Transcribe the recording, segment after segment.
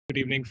Good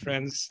evening,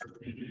 friends.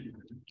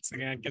 So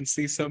again, I can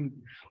see some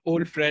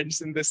old friends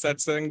in this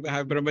satsang. I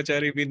have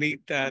Brahmachari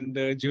Vineet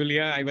and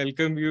Julia. I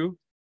welcome you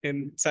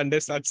in Sunday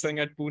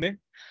satsang at Pune.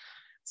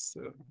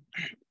 So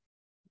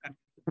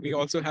we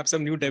also have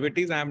some new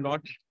devotees. I am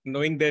not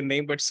knowing their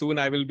name, but soon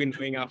I will be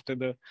knowing after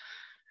the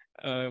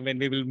when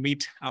we will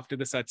meet after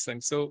the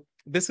satsang. So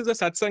this is a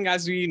satsang,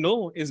 as we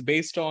know, is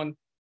based on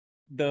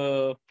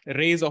the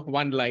Rays of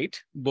One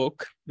Light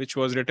book, which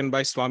was written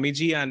by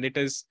Swamiji, and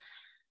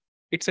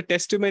it's a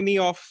testimony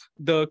of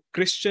the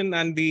Christian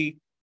and the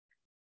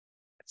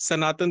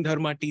Sanatan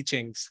Dharma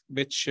teachings,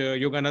 which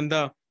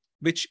Yogananda,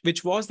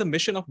 which was the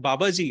mission of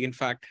Babaji, in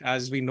fact,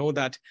 as we know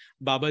that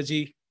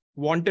Babaji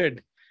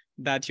wanted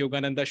that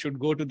Yogananda should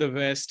go to the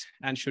West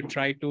and should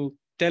try to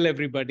tell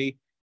everybody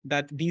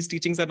that these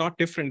teachings are not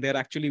different, they're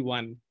actually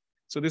one.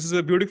 So this is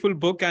a beautiful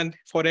book, and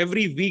for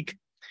every week,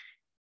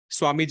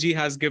 Swamiji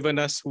has given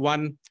us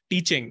one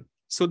teaching.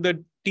 So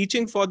the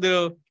teaching for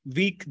the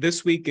week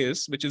this week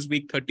is, which is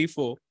week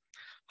 34,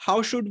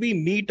 how should we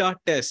meet our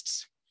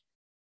tests?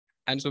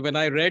 And so when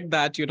I read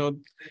that,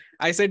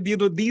 I said,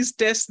 these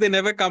tests, they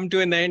never come to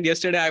an end.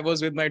 Yesterday, I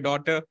was with my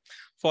daughter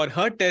for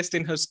her test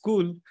in her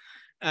school.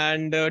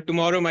 And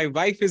tomorrow, my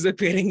wife is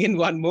appearing in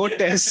one more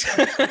test.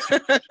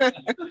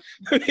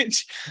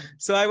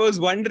 So I was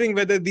wondering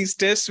whether these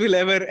tests will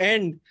ever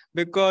end,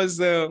 because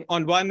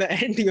on one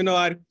end,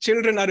 our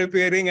children are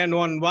appearing, and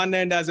on one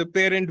end, as a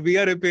parent, we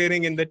are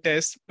appearing in the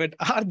test. But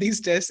are these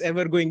tests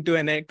ever going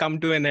to come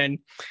to an end?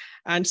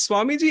 And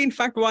Swamiji, in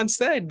fact, once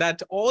said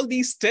that all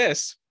these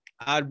tests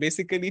are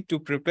basically to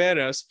prepare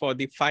us for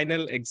the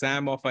final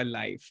exam of our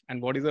life. And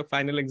what is the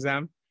final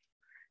exam?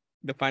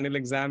 The final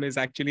exam is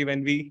actually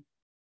when we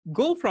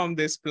go from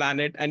this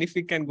planet, and if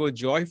we can go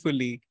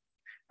joyfully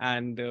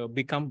and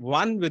become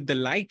one with the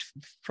light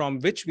from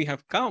which we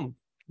have come,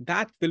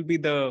 that will be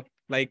the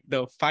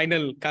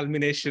final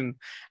culmination,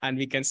 and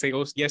we can say,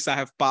 oh yes, I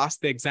have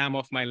passed the exam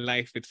of my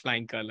life with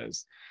flying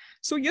colors.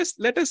 So yes,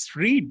 let us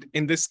read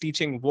in this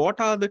teaching, what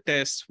are the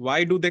tests,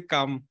 why do they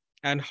come,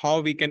 and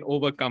how we can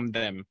overcome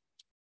them.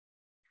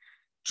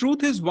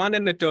 Truth is one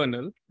and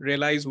eternal.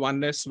 Realize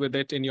oneness with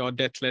it in your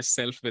deathless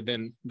self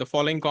within. The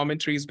following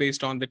commentary is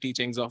based on the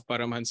teachings of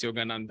Paramahansa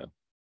Yogananda.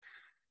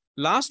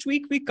 Last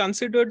week, we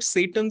considered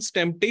Satan's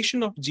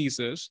temptation of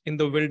Jesus in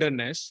the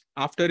wilderness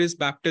after his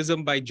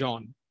baptism by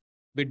John.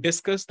 We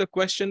discussed the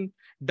question,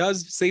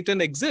 does Satan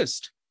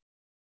exist?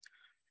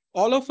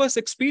 All of us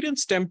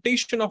experience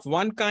temptation of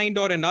one kind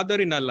or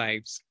another in our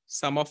lives.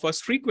 Some of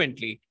us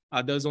frequently,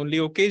 others only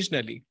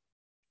occasionally.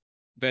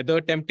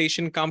 Whether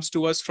temptation comes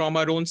to us from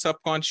our own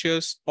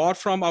subconscious or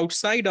from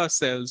outside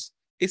ourselves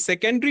is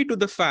secondary to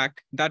the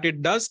fact that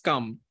it does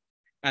come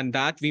and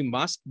that we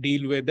must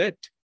deal with it.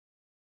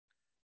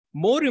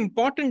 More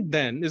important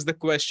then is the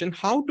question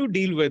how to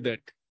deal with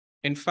it.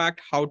 In fact,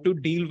 how to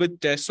deal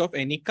with tests of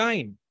any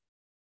kind.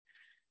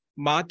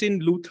 Martin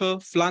Luther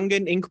flung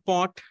an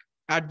inkpot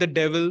at the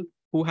devil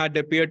who had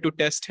appeared to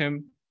test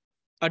him.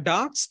 A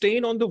dark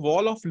stain on the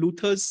wall of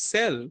Luther's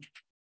cell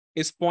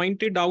is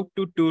pointed out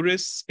to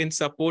tourists in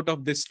support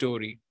of this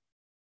story.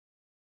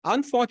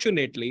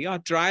 Unfortunately, our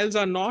trials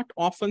are not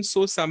often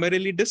so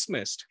summarily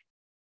dismissed.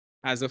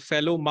 As a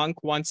fellow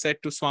monk once said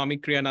to Swami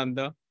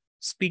Kriyananda,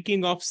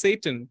 speaking of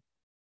Satan,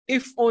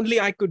 if only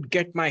I could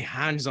get my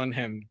hands on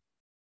him.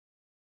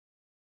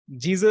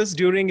 Jesus,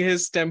 during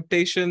his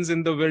temptations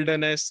in the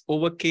wilderness,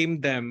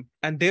 overcame them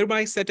and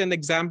thereby set an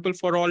example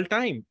for all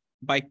time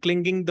by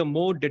clinging the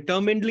more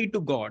determinedly to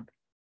God.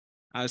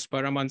 As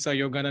Paramahansa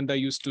Yogananda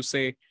used to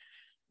say,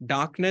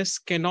 darkness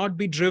cannot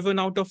be driven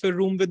out of a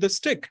room with a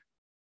stick.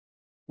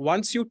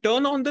 Once you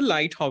turn on the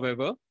light,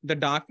 however, the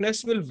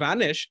darkness will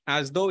vanish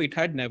as though it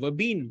had never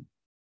been.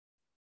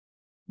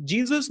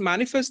 Jesus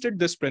manifested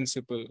this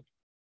principle.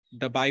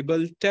 The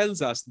Bible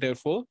tells us,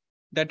 therefore,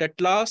 that at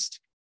last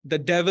the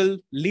devil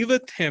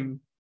leaveth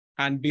him,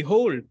 and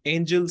behold,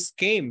 angels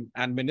came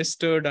and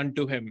ministered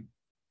unto him.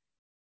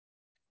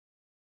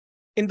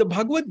 In the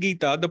Bhagavad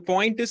Gita, the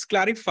point is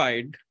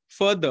clarified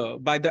further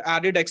by the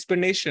added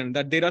explanation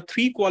that there are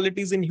three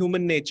qualities in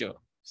human nature: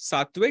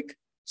 sattvic,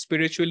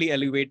 spiritually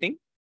elevating;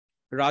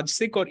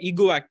 rajasic, or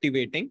ego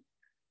activating;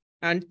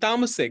 and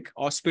tamasic,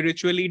 or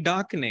spiritually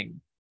darkening.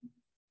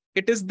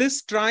 It is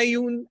this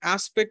triune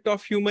aspect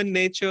of human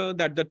nature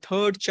that the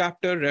third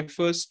chapter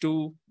refers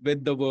to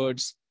with the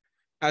words,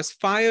 as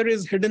fire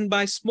is hidden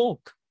by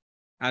smoke,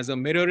 as a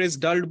mirror is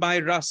dulled by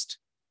rust,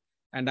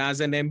 and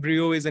as an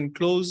embryo is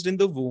enclosed in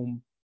the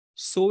womb,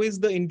 so is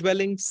the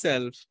indwelling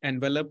self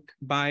enveloped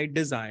by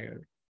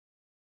desire.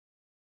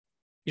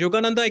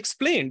 Yogananda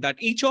explained that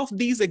each of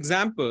these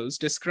examples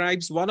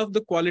describes one of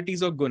the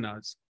qualities of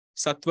gunas.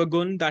 Sattva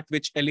gun, that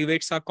which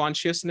elevates our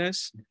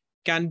consciousness,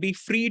 can be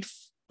freed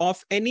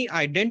of any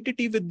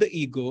identity with the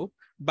ego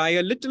by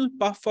a little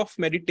puff of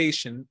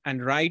meditation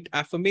and right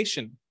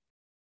affirmation.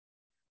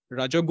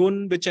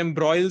 Rajagun, which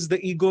embroils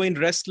the ego in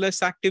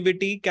restless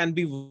activity, can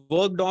be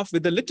worked off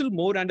with a little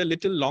more and a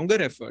little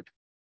longer effort.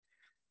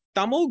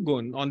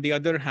 Tamogun, on the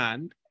other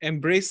hand,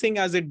 embracing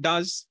as it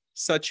does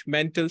such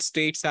mental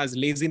states as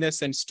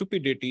laziness and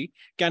stupidity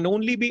can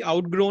only be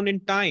outgrown in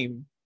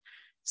time,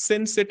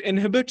 since it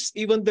inhibits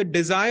even the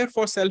desire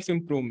for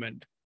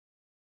self-improvement.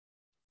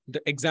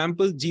 The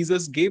example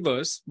Jesus gave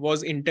us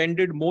was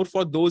intended more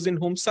for those in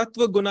whom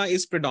sattva guna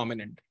is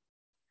predominant.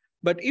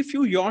 But if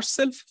you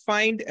yourself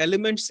find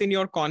elements in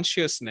your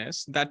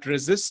consciousness that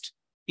resist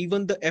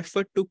even the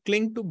effort to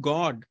cling to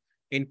God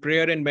in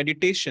prayer and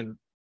meditation,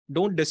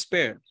 don't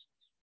despair.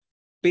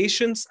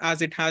 Patience,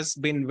 as it has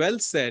been well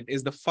said,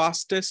 is the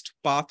fastest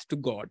path to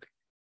God.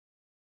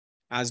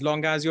 As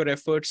long as your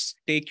efforts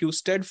take you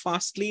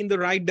steadfastly in the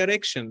right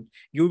direction,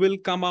 you will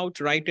come out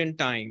right in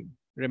time.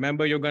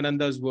 Remember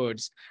Yogananda's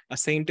words, a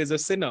saint is a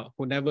sinner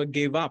who never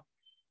gave up.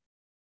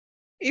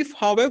 If,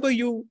 however,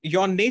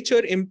 your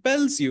nature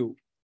impels you,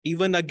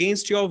 even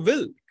against your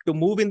will, to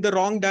move in the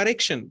wrong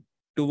direction,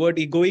 toward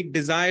egoic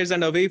desires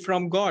and away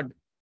from God,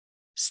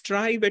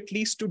 strive at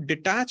least to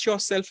detach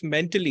yourself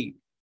mentally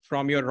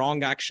from your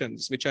wrong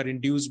actions, which are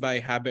induced by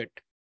habit.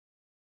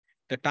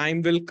 The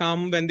time will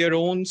come when their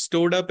own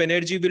stored up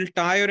energy will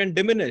tire and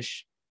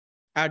diminish.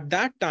 At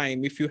that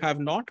time, if you have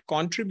not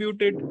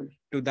contributed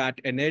to that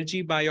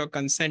energy by your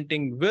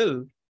consenting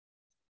will,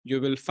 you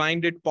will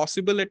find it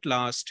possible at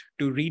last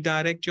to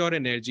redirect your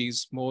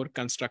energies more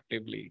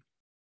constructively.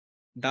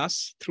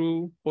 Thus,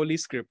 through Holy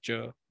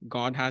Scripture,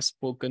 God has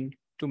spoken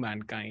to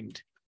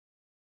mankind.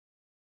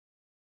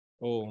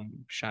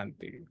 Om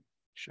Shanti,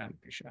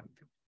 Shanti,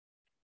 Shanti.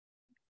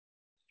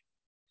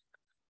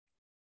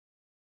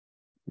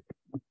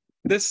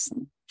 This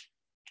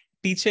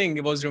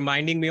teaching was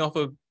reminding me of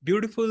a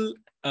beautiful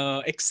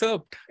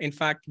excerpt. In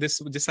fact,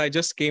 this I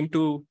just came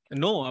to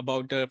know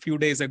about a few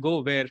days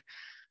ago, where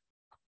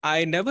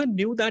I never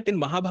knew that in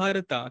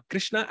Mahabharata,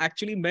 Krishna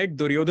actually met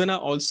Duryodhana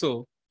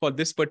also for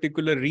this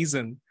particular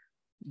reason,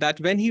 that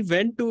when he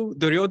went to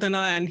Duryodhana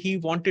and he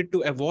wanted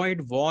to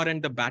avoid war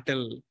and the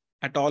battle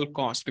at all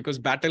costs, because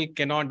battle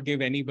cannot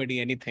give anybody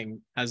anything,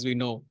 as we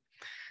know.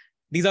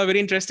 These are very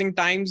interesting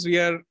times. We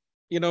are,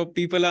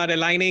 people are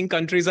aligning,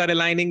 countries are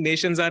aligning,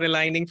 nations are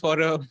aligning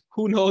for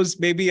who knows,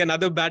 maybe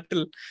another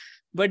battle.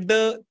 But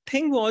the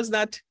thing was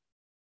that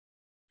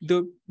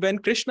when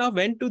Krishna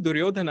went to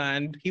Duryodhana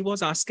and he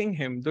was asking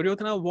him,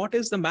 Duryodhana, what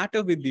is the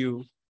matter with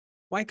you?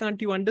 Why can't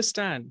you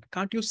understand?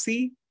 Can't you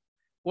see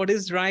what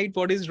is right,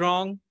 what is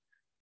wrong?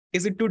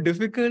 Is it too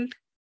difficult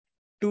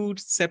to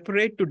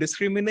separate, to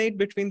discriminate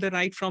between the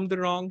right from the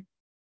wrong?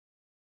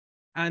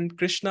 And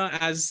Krishna,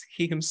 as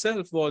he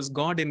himself was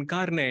God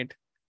incarnate,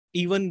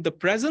 even the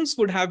presence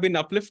would have been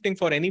uplifting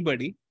for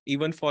anybody,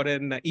 even for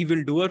an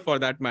evildoer for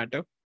that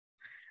matter.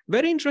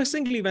 Very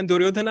interestingly, when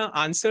Duryodhana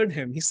answered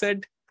him, he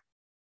said,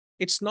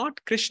 it's not,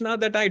 Krishna,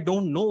 that I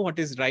don't know what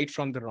is right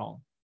from the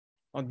wrong.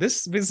 Now,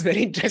 this is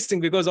very interesting,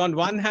 because on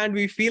one hand,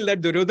 we feel that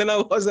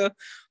Duryodhana was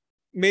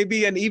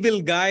maybe an evil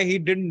guy. He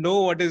didn't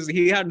know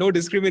he had no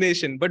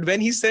discrimination. But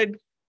when he said,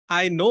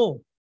 I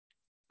know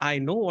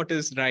what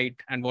is right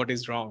and what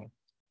is wrong.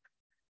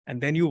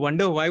 And then you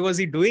wonder, why was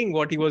he doing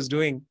what he was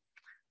doing?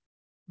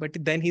 But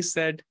then he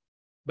said,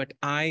 but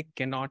I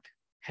cannot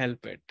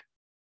help it.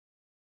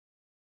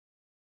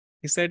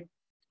 He said,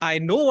 I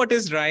know what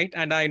is right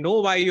and I know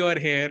why you are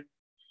here.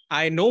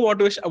 I know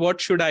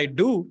what should I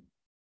do,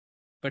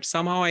 but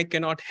somehow I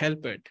cannot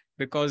help it,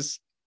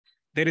 because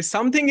there is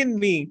something in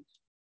me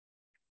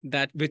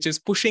which is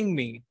pushing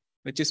me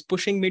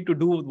to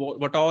do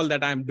what all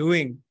that I'm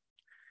doing.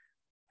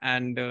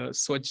 And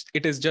so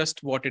it is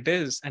just what it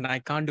is, and I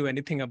can't do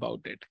anything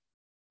about it.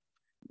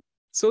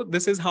 So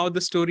this is how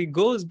the story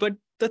goes. But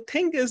the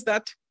thing is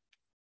that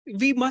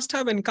we must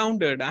have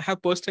encountered, I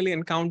have personally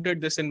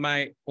encountered this in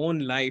my own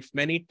life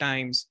many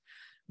times,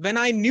 when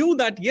I knew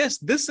that, yes,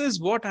 this is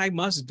what I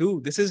must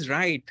do, this is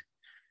right.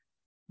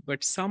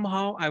 But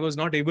somehow I was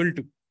not able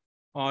to,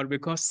 or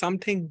because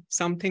something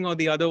or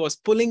the other was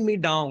pulling me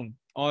down,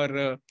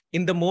 or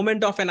in the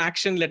moment of an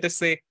action, let us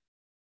say,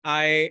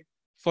 I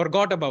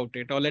forgot about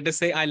it, or let us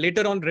say I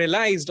later on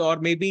realized, or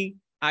maybe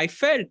I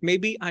felt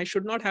maybe I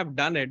should not have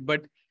done it.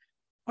 But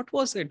what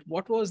was it?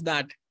 What was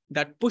that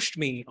pushed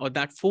me or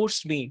that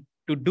forced me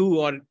to do,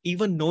 or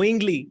even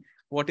knowingly,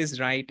 what is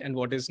right and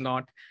what is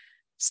not?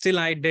 Still,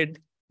 I did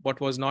what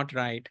was not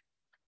right.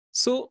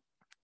 So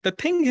the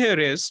thing here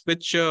is,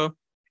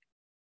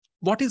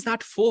 what is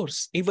that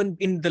force? Even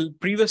in the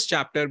previous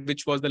chapter,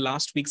 which was the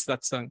last week's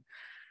Satsang,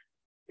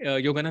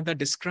 Yogananda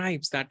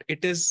describes that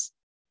it is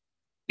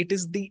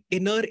the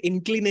inner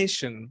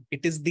inclination,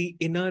 it is the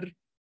inner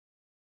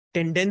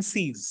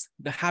tendencies,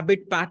 the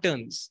habit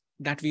patterns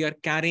that we are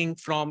carrying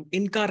from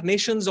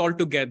incarnations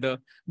altogether,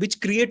 which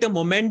create a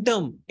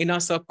momentum in our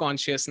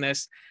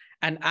subconsciousness.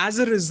 And as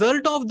a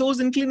result of those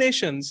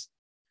inclinations,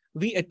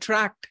 we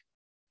attract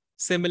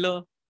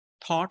similar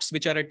thoughts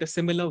which are at a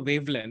similar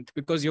wavelength,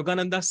 because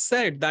Yogananda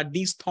said that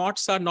these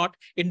thoughts are not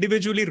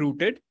individually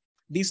rooted.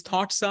 These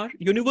thoughts are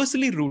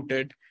universally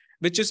rooted,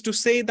 which is to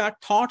say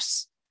that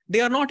thoughts,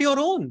 they are not your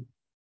own.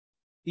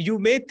 You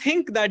may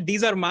think that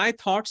these are my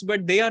thoughts,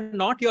 but they are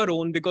not your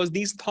own, because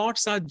these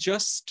thoughts are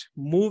just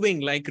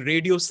moving like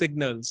radio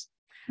signals.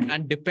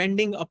 And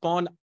depending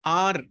upon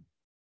our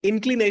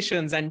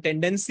inclinations and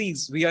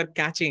tendencies, we are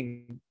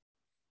catching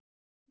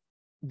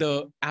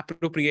the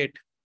appropriate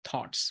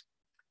thoughts.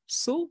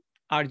 So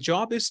our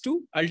job is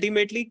to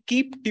ultimately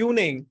keep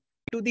tuning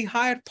to the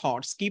higher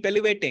thoughts, keep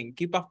elevating,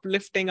 keep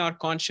uplifting our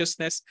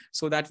consciousness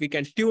so that we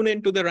can tune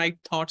into the right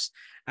thoughts.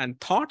 And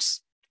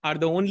thoughts are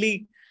the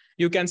only,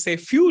 you can say,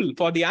 fuel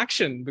for the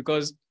action,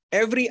 because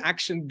every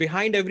action,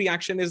 behind every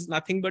action is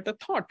nothing but a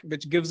thought,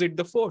 which gives it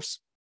the force.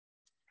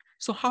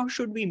 So how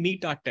should we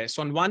meet our tests?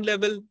 On one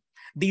level,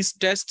 these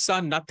tests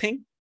are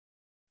nothing,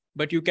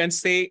 but you can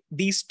say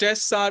these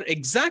tests are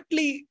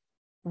exactly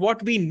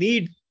what we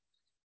need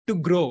to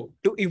grow,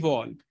 to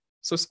evolve.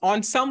 So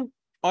on certain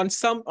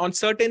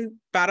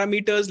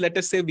parameters, let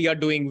us say we are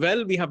doing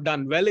well, we have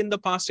done well in the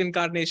past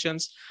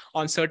incarnations.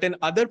 On certain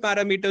other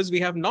parameters, we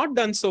have not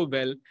done so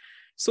well.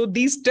 So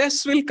these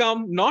tests will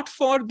come not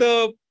for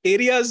the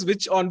areas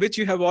on which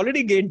you have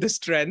already gained the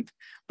strength,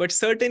 but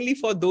certainly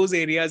for those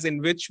areas in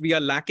which we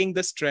are lacking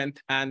the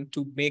strength and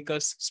to make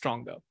us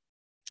stronger.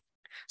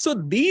 So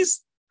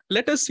these,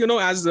 let us,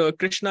 as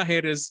Krishna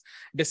here is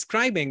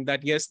describing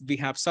that, yes, we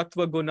have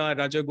Sattva Guna,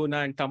 Raja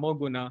Guna, and Tamo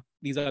Guna.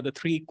 These are the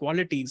three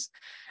qualities.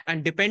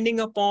 And depending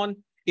upon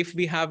if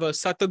we have a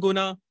Sattva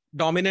Guna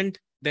dominant,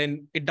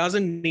 then it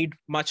doesn't need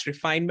much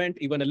refinement.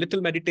 Even a little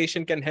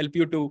meditation can help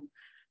you to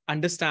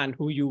understand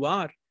who you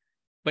are.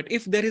 But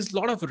if there is a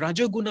lot of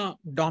Raja Guna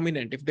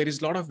dominant, if there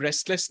is a lot of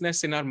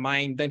restlessness in our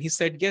mind, then he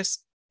said, yes,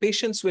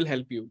 patience will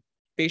help you.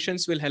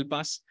 Patience will help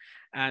us.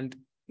 And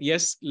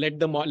yes, let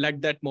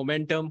that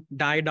momentum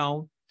die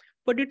down.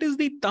 But it is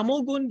the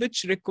tamogun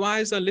which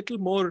requires a little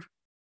more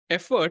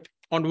effort.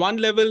 On one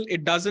level,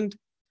 it doesn't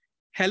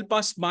help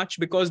us much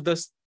because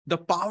the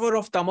power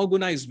of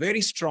tamoguna is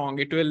very strong.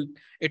 It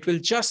will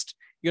just,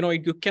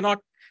 you cannot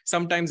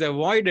sometimes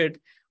avoid it.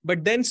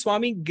 But then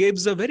Swami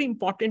gives a very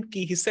important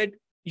key. He said,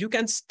 you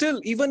can still,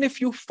 even if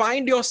you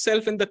find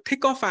yourself in the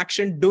thick of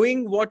action,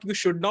 doing what you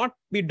should not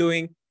be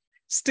doing,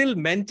 still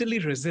mentally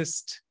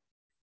resist.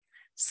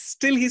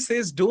 Still, he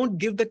says, don't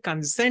give the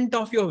consent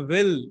of your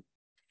will.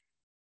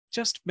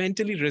 Just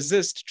mentally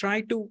resist.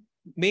 Try to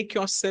make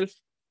yourself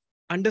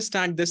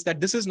understand that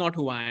this is not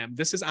who I am.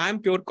 I am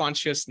pure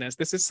consciousness.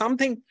 This is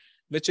something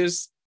which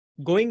is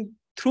going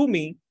through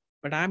me,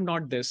 but I am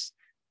not this.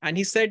 And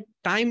he said,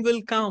 time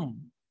will come.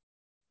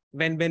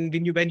 When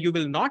you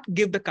will not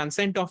give the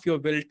consent of your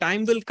will,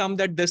 time will come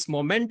that this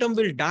momentum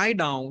will die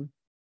down,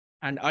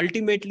 and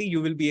ultimately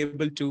you will be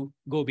able to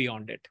go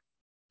beyond it.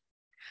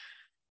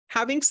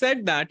 Having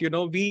said that,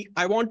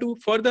 I want to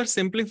further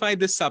simplify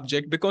this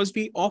subject because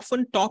we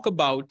often talk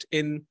about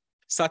in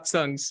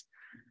satsangs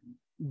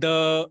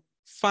the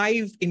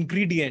 5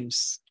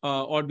 ingredients,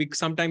 or we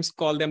sometimes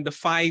call them the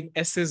 5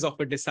 S's of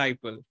a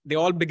disciple. They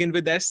all begin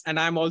with S, and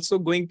I'm also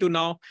going to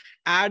now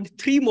add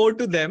 3 more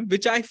to them,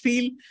 which I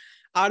feel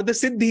are the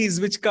siddhis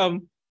which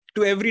come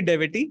to every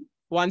devotee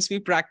once we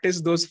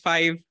practice those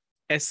 5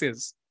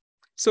 S's.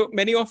 So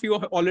many of you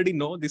already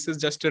know this is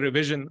just a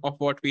revision of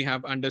what we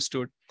have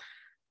understood.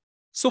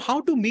 So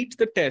how to meet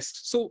the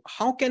test? So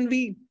how can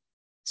we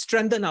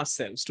strengthen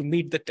ourselves to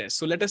meet the test?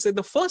 So let us say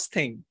the first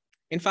thing,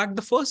 in fact,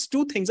 the first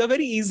 2 things are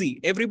very easy.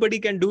 Everybody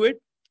can do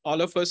it. All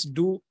of us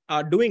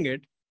are doing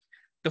it.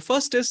 The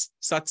first is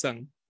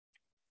satsang.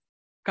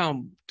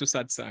 Come to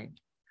satsang.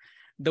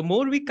 The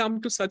more we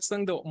come to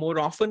satsang, the more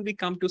often we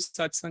come to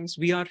satsangs,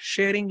 we are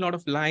sharing a lot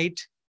of light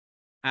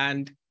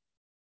and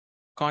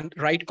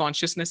right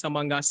consciousness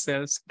among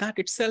ourselves. That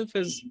itself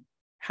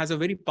has a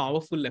very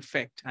powerful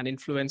effect and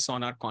influence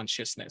on our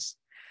consciousness.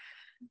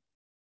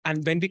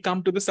 And when we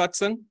come to the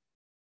satsang,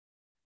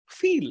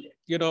 feel,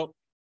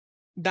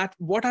 that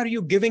what are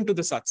you giving to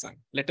the satsang?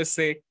 Let us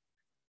say,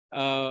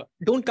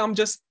 don't come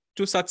just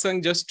to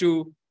satsang just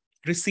to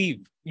receive.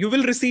 You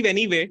will receive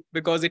anyway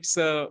because it's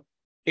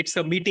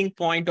a meeting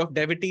point of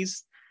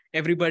devotees.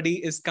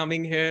 Everybody is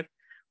coming here.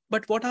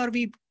 But what are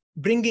we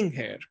bringing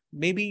here?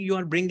 Maybe you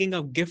are bringing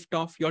a gift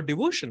of your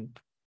devotion.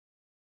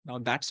 Now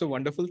that's a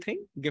wonderful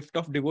thing. Gift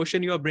of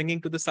devotion you are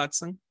bringing to the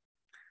satsang.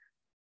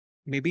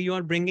 Maybe you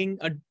are bringing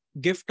a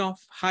gift of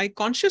high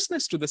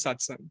consciousness to the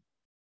satsang.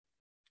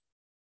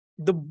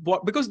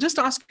 Because just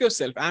ask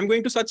yourself, I'm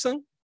going to satsang.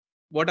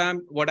 What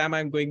am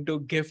I going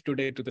to give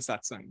today to the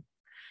satsang?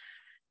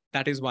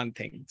 That is one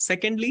thing.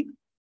 Secondly,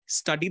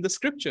 study the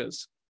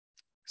scriptures.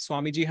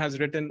 Swamiji has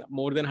written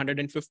more than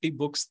 150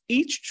 books.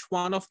 Each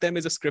one of them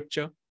is a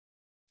scripture.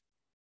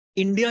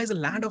 India is a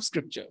land of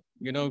scripture.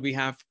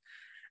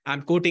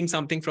 I'm quoting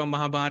something from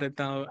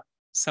Mahabharata.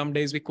 Some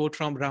days we quote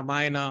from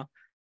Ramayana.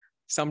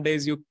 Some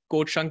days you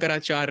quote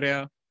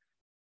Shankaracharya.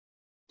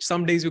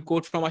 Some days you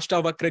quote from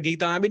Ashtavakra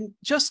Gita. I mean,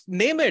 just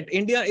name it.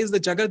 India is the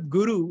Jagat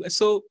Guru.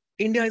 So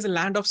India is a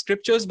land of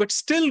scriptures, but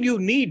still you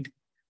need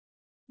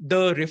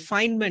the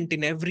refinement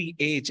in every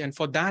age. And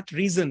for that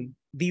reason,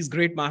 these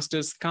great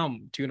masters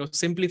come to,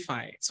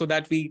 simplify so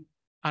that we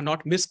are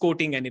not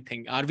misquoting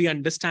anything. Are we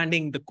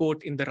understanding the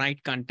quote in the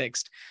right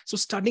context? So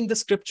studying the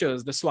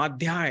scriptures, the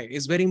Swadhyaya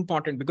is very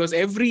important because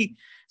every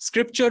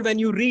scripture when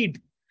you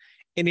read,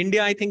 in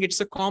India, I think it's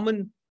a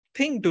common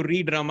thing to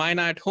read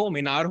Ramayana at home.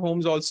 In our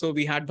homes also,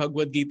 we had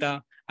Bhagavad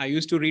Gita. I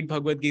used to read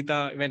Bhagavad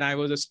Gita when I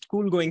was a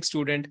school-going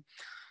student.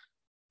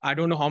 I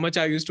don't know how much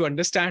I used to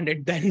understand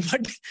it then,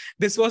 but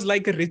this was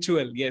like a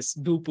ritual. Yes,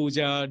 do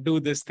puja, do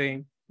this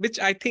thing, which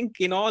I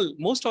think in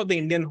most of the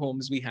Indian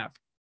homes we have.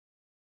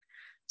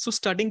 So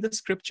studying the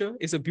scripture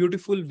is a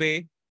beautiful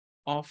way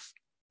of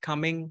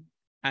coming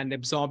and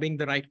absorbing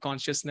the right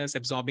consciousness,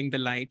 absorbing the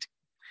light.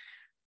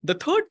 The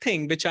third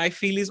thing, which I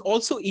feel is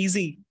also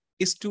easy,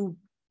 is to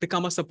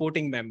become a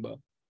supporting member,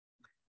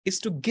 is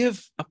to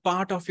give a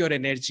part of your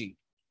energy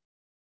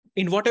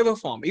in whatever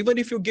form. Even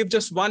if you give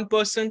just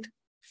 1%,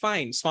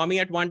 fine. Swami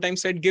at one time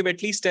said, give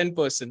at least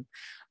 10%.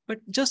 But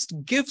just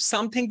give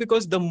something,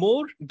 because the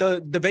more,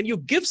 when you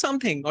give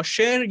something or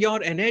share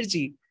your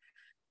energy,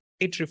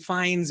 it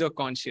refines your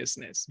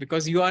consciousness,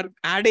 because you are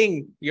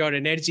adding your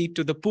energy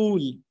to the pool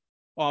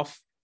of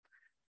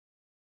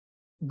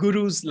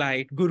Guru's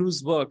light,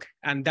 Guru's work,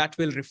 and that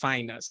will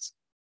refine us.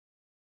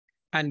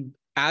 And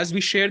as we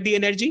share the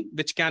energy,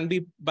 which can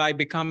be by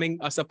becoming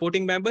a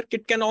supporting member,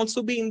 it can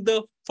also be in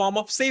the form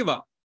of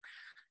seva.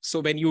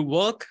 So when you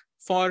work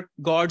for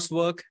God's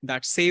work,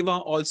 that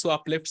seva also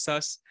uplifts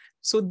us.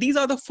 So these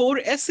are the 4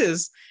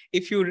 S's.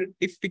 If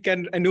we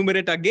can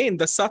enumerate again,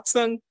 the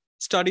satsang,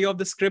 study of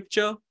the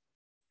scripture,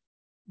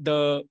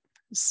 the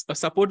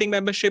supporting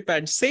membership,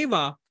 and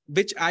seva,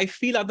 which I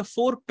feel are the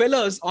 4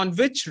 pillars on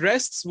which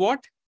rests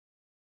what?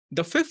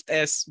 The 5th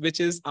S, which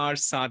is our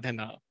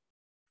sadhana.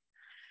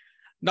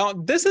 Now,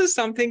 this is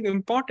something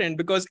important,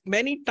 because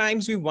many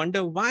times we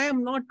wonder why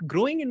I'm not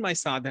growing in my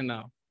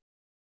sadhana.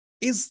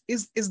 Is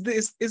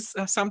this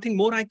something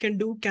more I can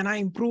do? Can I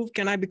improve?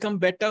 Can I become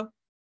better?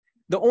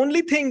 The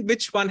only thing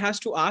which one has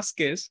to ask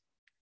is,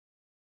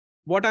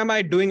 what am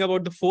I doing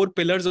about the 4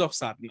 pillars of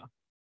sadhana?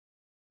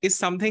 Is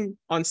something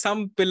on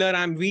some pillar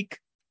I'm weak?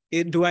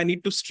 Do I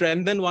need to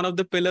strengthen one of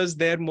the pillars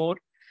there more?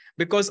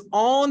 Because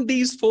on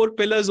these 4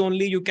 pillars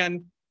only you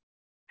can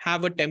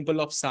have a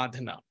temple of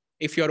sadhana.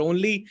 If you're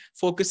only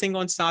focusing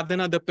on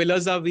sadhana, the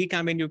pillars are weak.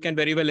 I mean, you can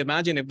very well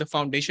imagine if the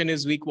foundation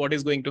is weak, what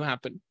is going to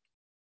happen?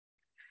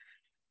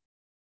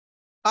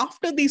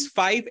 After these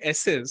 5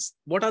 S's,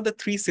 what are the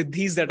 3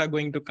 siddhis that are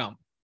going to come?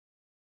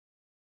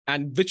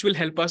 And which will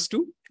help us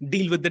to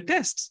deal with the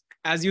tests?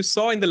 As you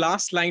saw in the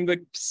last line where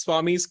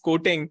Swami is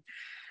quoting,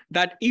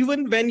 that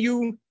even when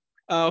you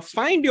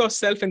find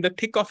yourself in the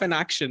thick of an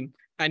action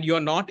and you're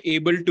not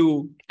able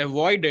to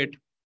avoid it,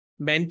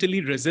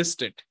 mentally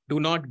resist it. Do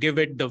not give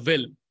it the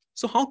will.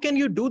 So how can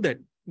you do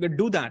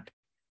that?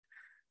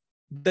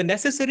 The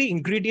necessary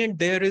ingredient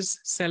there is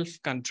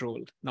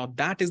self-control. Now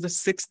that is the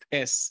 6th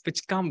S,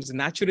 which comes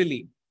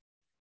naturally.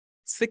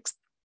 6th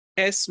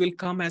S will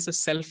come as a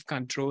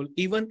self-control.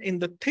 Even in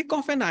the thick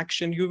of an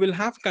action, you will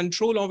have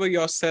control over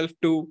yourself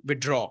to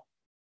withdraw.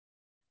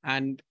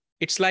 And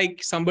it's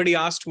like somebody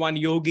asked one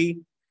yogi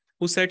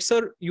who said,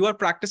 sir, you are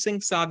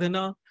practicing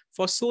sadhana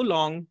for so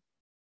long.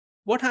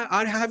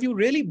 Have you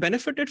really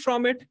benefited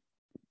from it?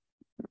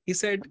 He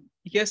said,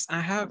 yes, I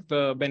have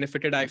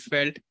benefited, I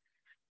felt.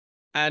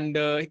 And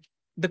the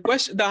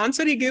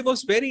answer he gave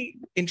was very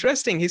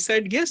interesting. He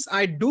said, yes,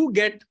 I do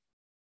get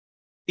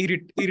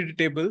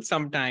irritable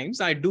sometimes.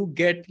 I do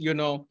get,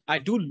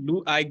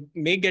 I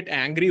may get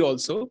angry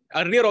also.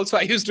 Earlier also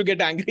I used to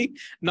get angry.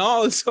 Now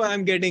also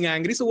I'm getting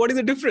angry. So what is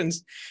the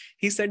difference?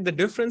 He said the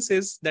difference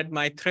is that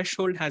my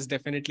threshold has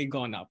definitely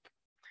gone up.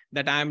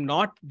 That I am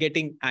not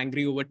getting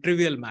angry over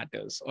trivial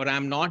matters, or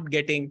I'm not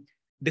getting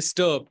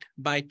disturbed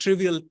by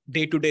trivial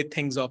day-to-day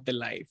things of the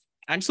life.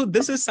 And so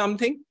this is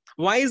something.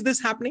 Why is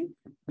this happening?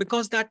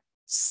 Because that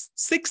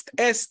 6th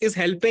S is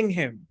helping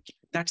him.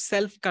 That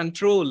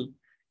self-control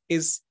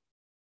is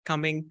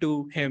coming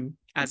to him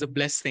as a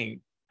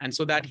blessing, and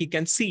so that he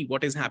can see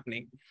what is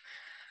happening.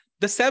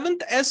 The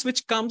 7th S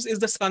which comes is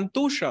the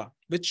santosha,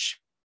 which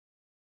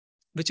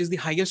is the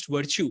highest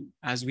virtue,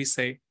 as we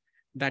say,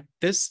 that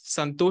this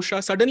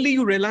santosha, suddenly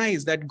you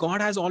realize that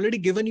God has already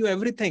given you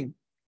everything.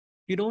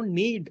 You don't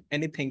need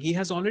anything. He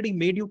has already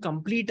made you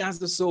complete as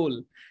the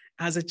soul,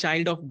 as a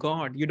child of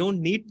God. You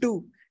don't need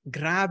to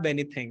grab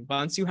anything.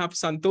 Once you have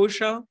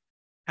santosha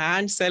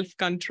and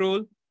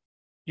self-control,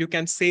 you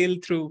can sail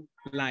through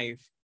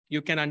life.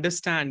 You can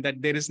understand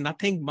that there is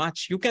nothing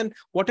much.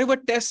 Whatever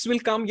tests will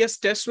come, yes,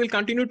 tests will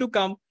continue to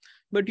come,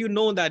 but you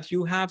know that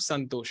you have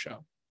santosha.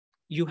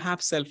 You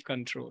have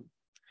self-control.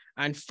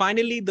 And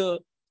finally, the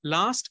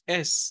last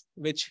S,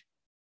 which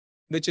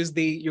is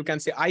the, you can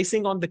say,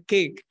 icing on the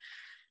cake,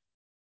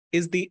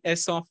 is the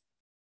S of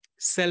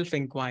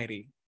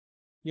self-inquiry.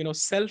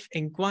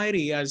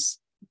 Self-inquiry, as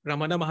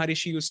Ramana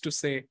Maharishi used to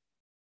say,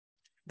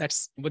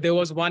 there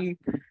was one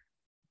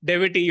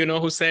devotee,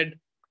 who said,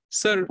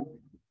 sir,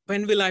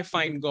 when will I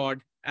find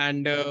God?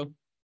 And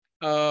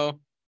will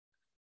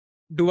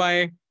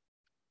I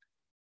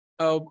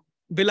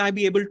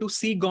be able to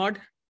see God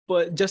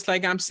just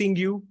like I'm seeing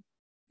you?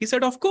 He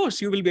said, of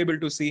course, you will be able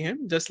to see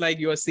him just like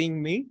you are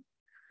seeing me.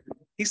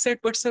 He said,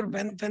 but sir,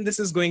 when this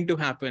is going to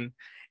happen?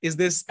 Is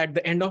this at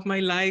the end of my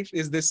life?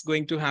 Is this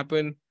going to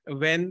happen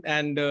when,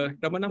 and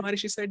Ramana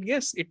Maharishi said,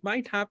 yes, it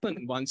might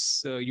happen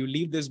once you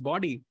leave this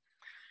body.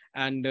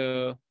 And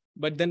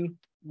but then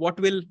what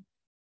will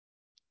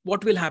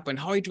happen,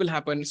 how it will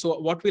happen? So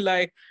what will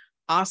I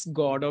ask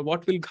God, or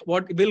what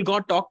will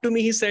God talk to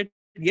me? He said,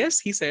 yes.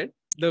 He said,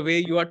 the way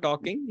you are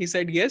talking, he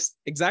said, yes,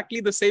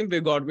 exactly the same way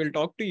God will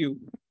talk to you.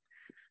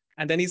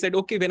 And then he said,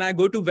 okay, when I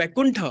go to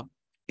Vaikuntha,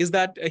 is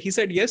that, he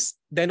said, yes,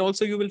 then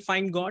also you will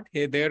find God.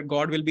 Hey, there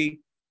God will be,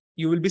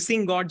 you will be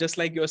seeing God just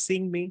like you're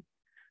seeing me.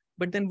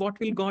 But then what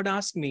will God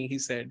ask me? He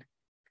said,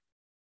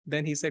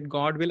 then he said,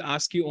 God will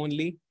ask you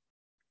only,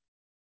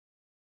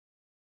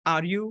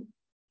 are you,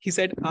 he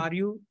said, are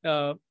you,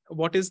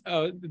 what is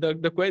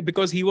the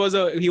because he was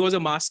a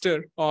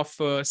master of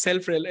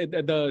self,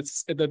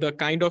 the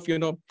kind of,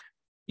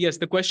 yes,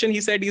 the question,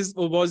 he said,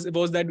 was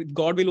that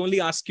God will only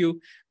ask you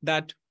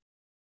that,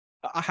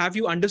 have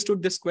you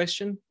understood this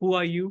question? Who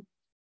are you?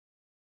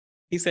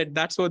 He said,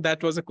 that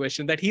was a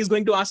question, that he's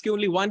going to ask you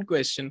only one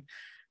question.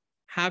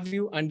 Have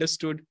you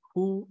understood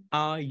who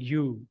are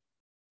you?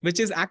 Which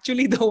is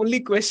actually the only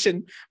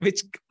question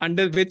which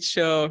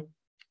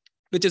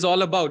is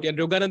all about. And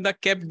Yogananda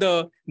kept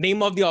the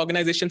name of the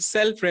organization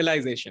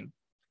self-realization.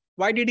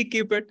 Why did he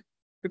keep it?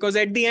 Because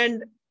at the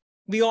end,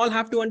 we all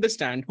have to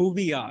understand who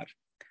we are.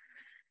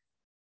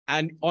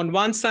 And on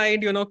one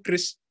side,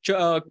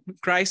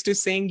 Christ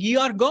is saying, ye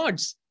are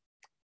gods.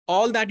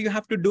 All that you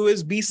have to do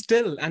is be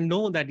still and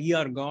know that ye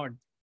are God.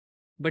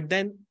 But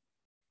then,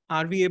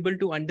 are we able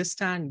to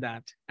understand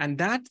that?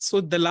 And so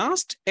the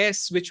last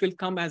S, which will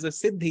come as a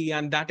siddhi,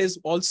 and that is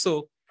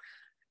also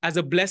as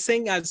a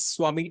blessing, as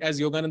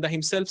Yogananda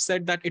himself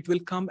said, that it will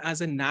come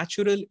as a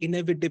natural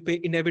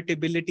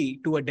inevitability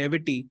to a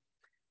devotee,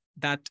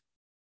 that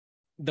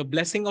the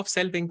blessing of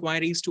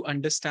self-inquiry is to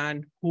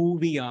understand who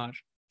we are.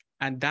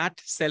 And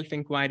that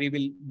self-inquiry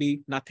will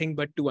be nothing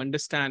but to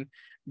understand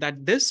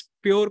that this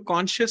pure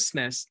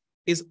consciousness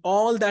is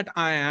all that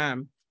I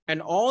am.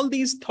 And all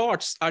these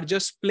thoughts are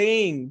just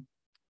playing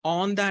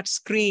on that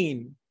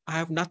screen. I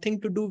have nothing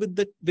to do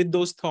with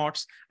those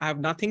thoughts. I have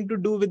nothing to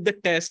do with the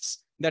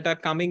tests that are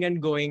coming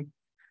and going.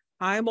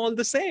 I am all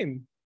the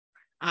same.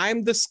 I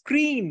am the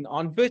screen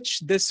on which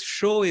this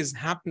show is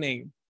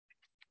happening.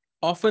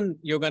 Often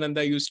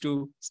Yogananda used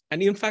to,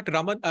 and in fact,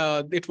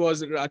 it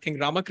was, I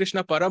think,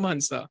 Ramakrishna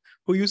Paramahansa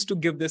who used to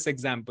give this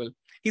example.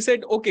 He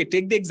said, okay,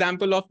 take the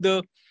example of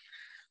the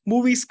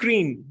movie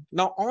screen.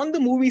 Now, on the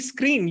movie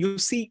screen, you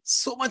see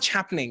so much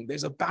happening.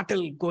 There's a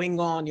battle going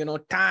on,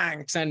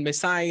 tanks and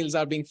missiles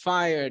are being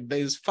fired.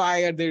 There's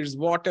fire, there's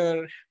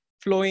water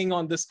flowing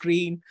on the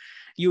screen.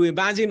 You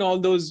imagine all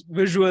those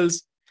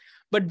visuals.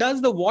 But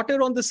does the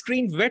water on the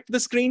screen wet the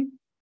screen?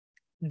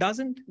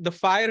 Doesn't. The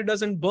fire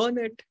doesn't burn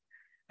it.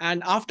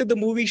 And after the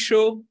movie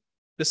show,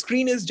 the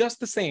screen is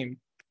just the same.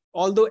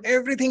 Although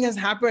everything has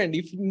happened,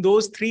 if in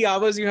those 3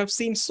 hours you have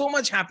seen so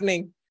much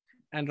happening.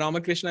 And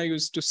Ramakrishna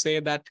used to say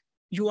that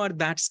you are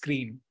that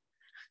screen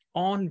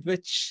on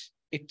which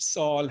it's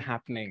all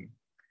happening.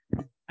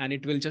 And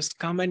it will just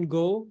come and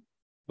go.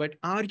 But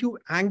are you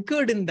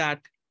anchored in that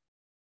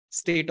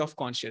state of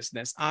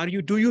consciousness?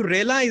 Do you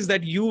realize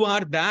that you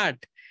are that?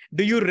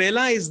 Do you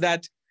realize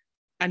that?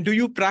 And do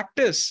you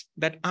practice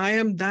that I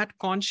am that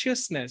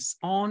consciousness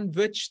on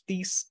which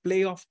this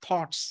play of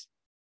thoughts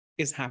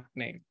is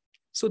happening?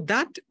 So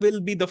that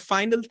will be the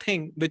final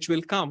thing which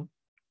will come.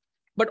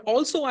 But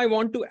also I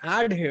want to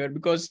add here,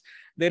 because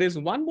there is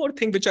one more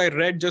thing which I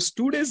read just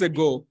 2 days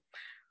ago,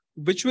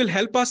 which will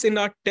help us in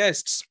our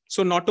tests.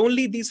 So not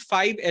only these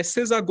 5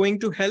 S's are going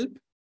to help,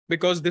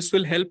 because this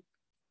will help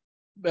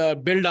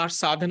build our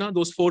sadhana,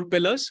 those 4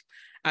 pillars.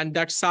 And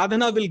that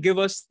sadhana will give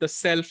us the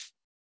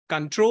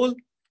self-control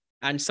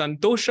and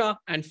santosha.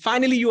 And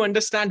finally, you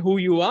understand who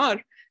you are.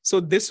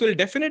 So this will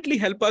definitely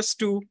help us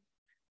to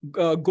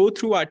go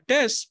through our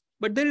tests.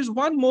 But there is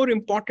one more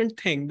important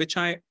thing which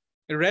I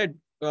read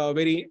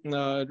very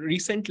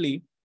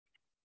recently.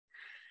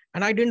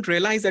 And I didn't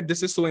realize that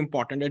this is so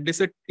important.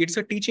 It's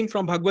a teaching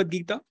from Bhagavad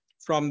Gita,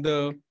 from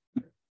the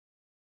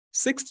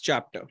 6th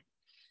chapter.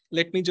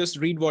 Let me just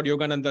read what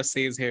Yogananda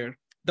says here.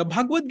 The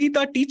Bhagavad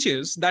Gita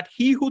teaches that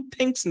he who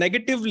thinks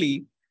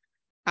negatively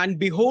and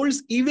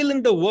beholds evil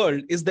in the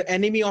world is the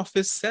enemy of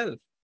his self,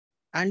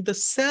 and the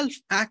self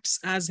acts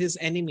as his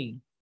enemy.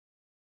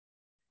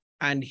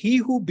 And he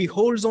who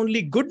beholds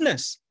only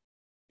goodness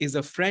is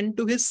a friend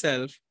to his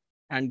self,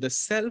 and the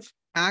self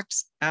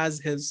acts as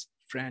his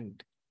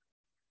friend.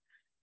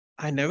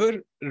 I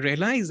never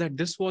realized that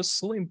this was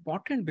so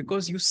important,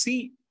 because you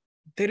see,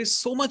 there is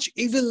so much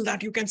evil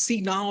that you can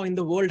see now in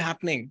the world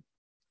happening.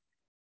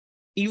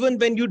 Even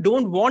when you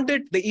don't want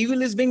it, the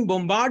evil is being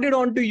bombarded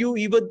onto you,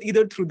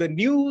 either through the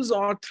news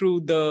or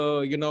through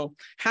the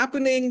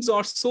happenings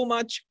or so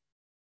much.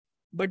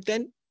 But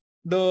then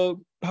the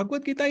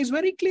Bhagavad Gita is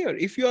very clear.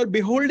 If you are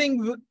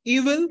beholding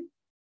evil,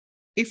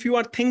 if you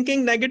are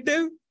thinking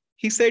negative,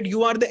 he said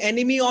you are the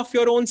enemy of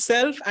your own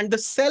self, and the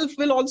self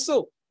will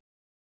also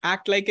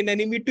act like an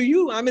enemy to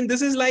you. I mean,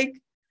 this is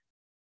like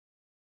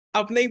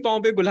apne hi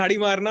paon pe gulhadi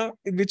marna,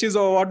 which is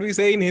what we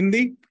say in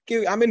Hindi.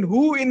 I mean,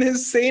 who in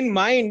his sane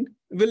mind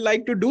will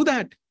like to do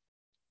that.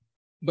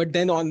 But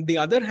then on the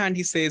other hand,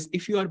 he says,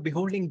 if you are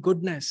beholding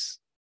goodness,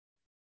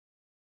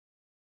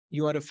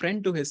 you are a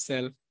friend to his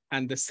self,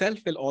 and the self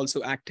will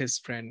also act his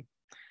friend.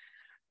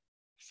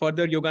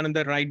 Further,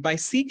 Yogananda writes, by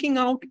seeking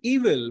out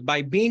evil,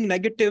 by being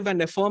negative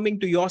and affirming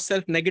to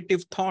yourself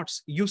negative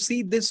thoughts, you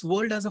see this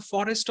world as a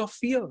forest of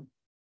fear.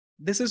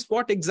 This is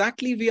what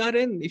exactly we are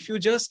in. If you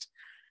just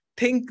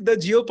think the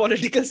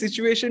geopolitical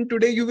situation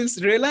today, you will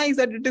realize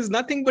that it is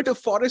nothing but a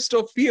forest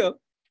of fear.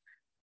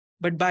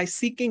 But by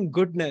seeking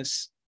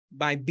goodness,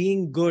 by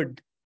being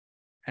good,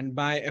 and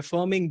by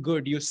affirming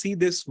good, you see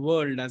this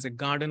world as a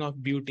garden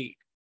of beauty.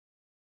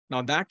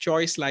 Now that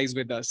choice lies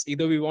with us.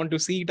 Either we want to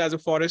see it as a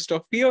forest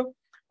of fear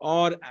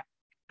or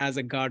as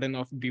a garden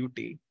of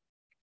beauty.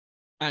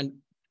 And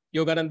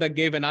Yogananda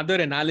gave another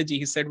analogy.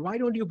 He said, why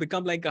don't you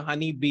become like a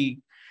honey bee?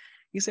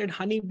 He said,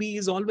 honey bee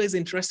is always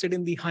interested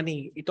in the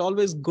honey. It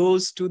always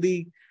goes to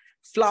the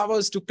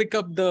flowers to pick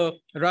up the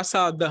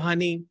rasa, the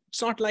honey.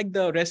 It's not like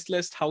the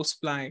restless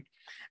housefly,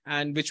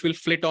 and which will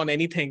flit on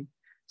anything.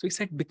 So he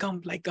said,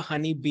 become like a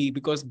honey bee,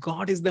 because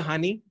God is the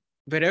honey.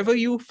 Wherever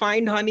you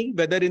find honey,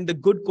 whether in the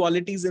good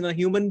qualities in a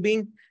human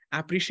being,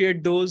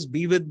 appreciate those,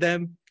 be with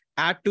them,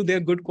 add to their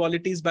good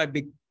qualities by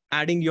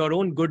adding your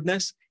own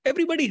goodness.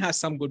 Everybody has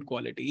some good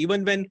quality.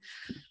 Even when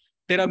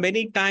there are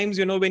many times,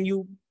 when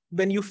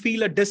you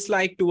feel a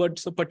dislike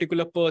towards a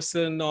particular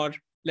person, or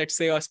let's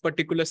say a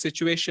particular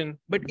situation,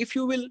 but if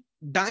you will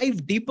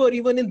dive deeper,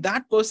 even in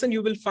that person,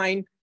 you will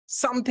find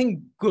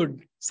something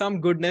good, some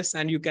goodness,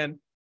 and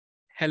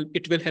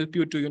it will help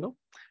you to,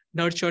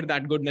 nurture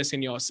that goodness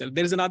in yourself.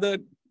 There is another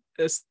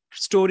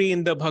story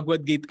in the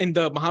Bhagavad Gita, in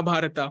the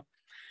Mahabharata,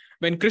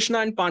 when Krishna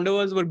and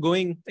Pandavas were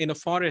going in a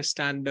forest,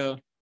 and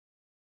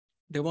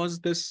there was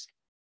this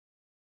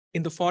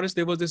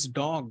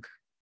dog,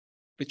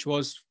 which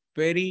was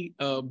very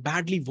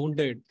badly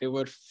wounded. There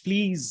were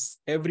fleas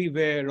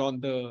everywhere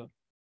on the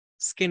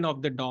skin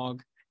of the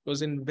dog. It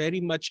was in very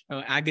much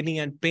agony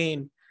and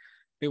pain.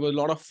 There was a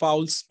lot of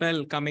foul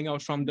smell coming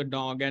out from the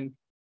dog. And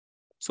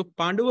so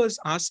Pandavas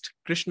asked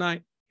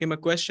him a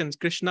question.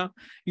 Krishna,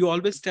 you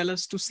always tell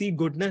us to see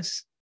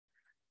goodness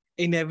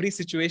in every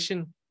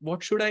situation.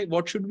 What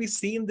should we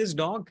see in this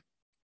dog?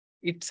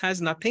 It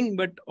has nothing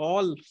but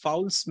all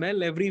foul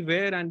smell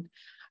everywhere, and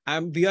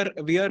we are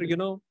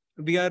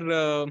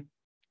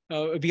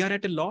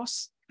at a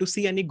loss to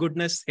see any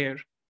goodness here.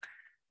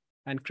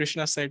 And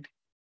Krishna said,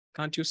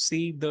 can't you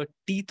see the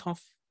teeth of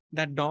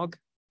that dog?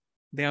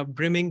 They are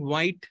brimming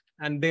white,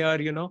 and they are,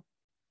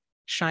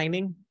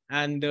 shining,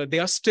 and they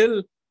are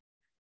still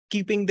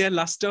keeping their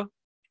luster.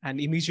 And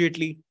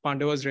immediately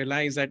Pandavas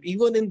realized that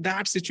even in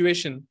that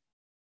situation,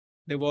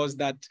 there was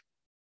that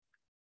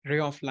ray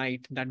of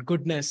light, that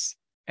goodness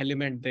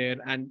element there.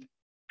 And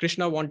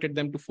Krishna wanted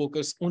them to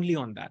focus only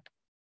on that.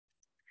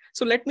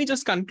 So let me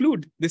just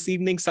conclude this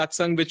evening's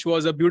satsang, which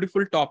was a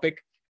beautiful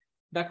topic,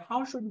 that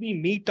how should we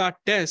meet our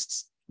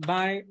tests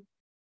by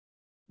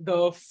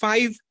the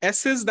 5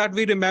 S's that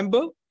we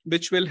remember,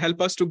 which will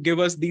help us to give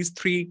us these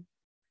 3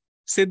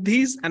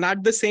 siddhis, and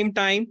at the same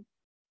time,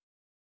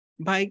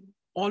 by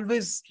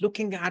always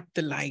looking at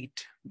the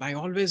light, by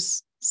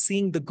always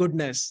seeing the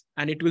goodness,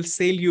 and it will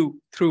sail you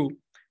through.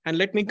 And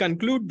let me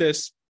conclude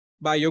this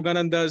by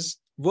Yogananda's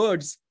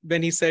words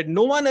when he said,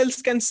 no one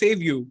else can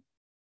save you.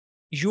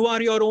 You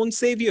are your own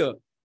savior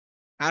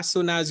as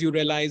soon as you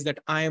realize that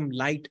I am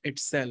light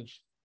itself.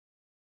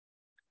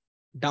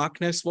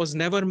 Darkness was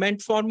never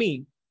meant for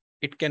me.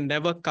 It can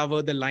never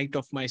cover the light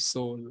of my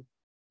soul.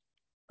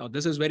 Now,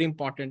 this is very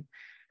important,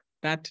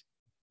 that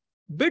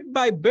bit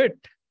by bit,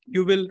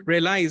 you will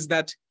realize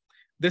that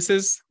this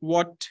is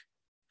what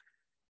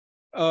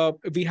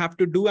we have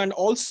to do. And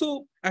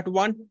also at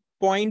one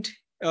point,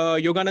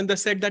 Yogananda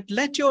said that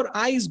let your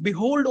eyes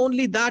behold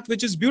only that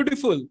which is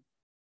beautiful,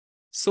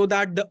 so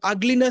that the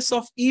ugliness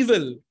of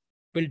evil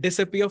will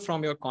disappear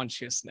from your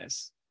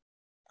consciousness.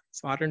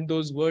 So aren't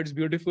those words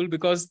beautiful?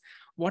 Because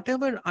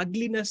whatever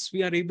ugliness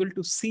we are able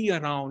to see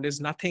around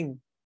is nothing,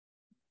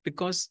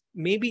 because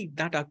maybe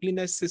that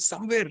ugliness is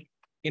somewhere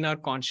in our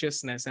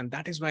consciousness, and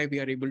that is why we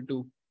are able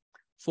to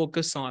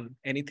focus on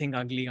anything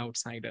ugly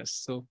outside us.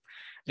 So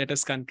let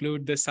us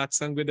conclude this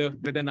satsang with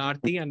an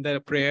aarti and a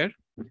prayer,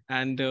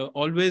 and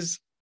always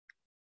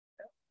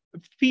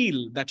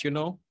feel that,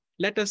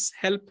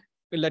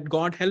 let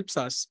God helps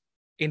us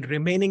in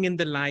remaining in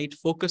the light,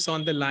 focus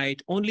on the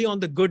light, only on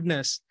the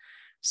goodness,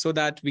 so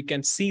that we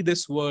can see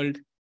this world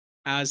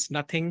as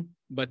nothing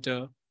but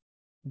a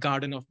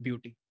garden of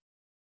beauty.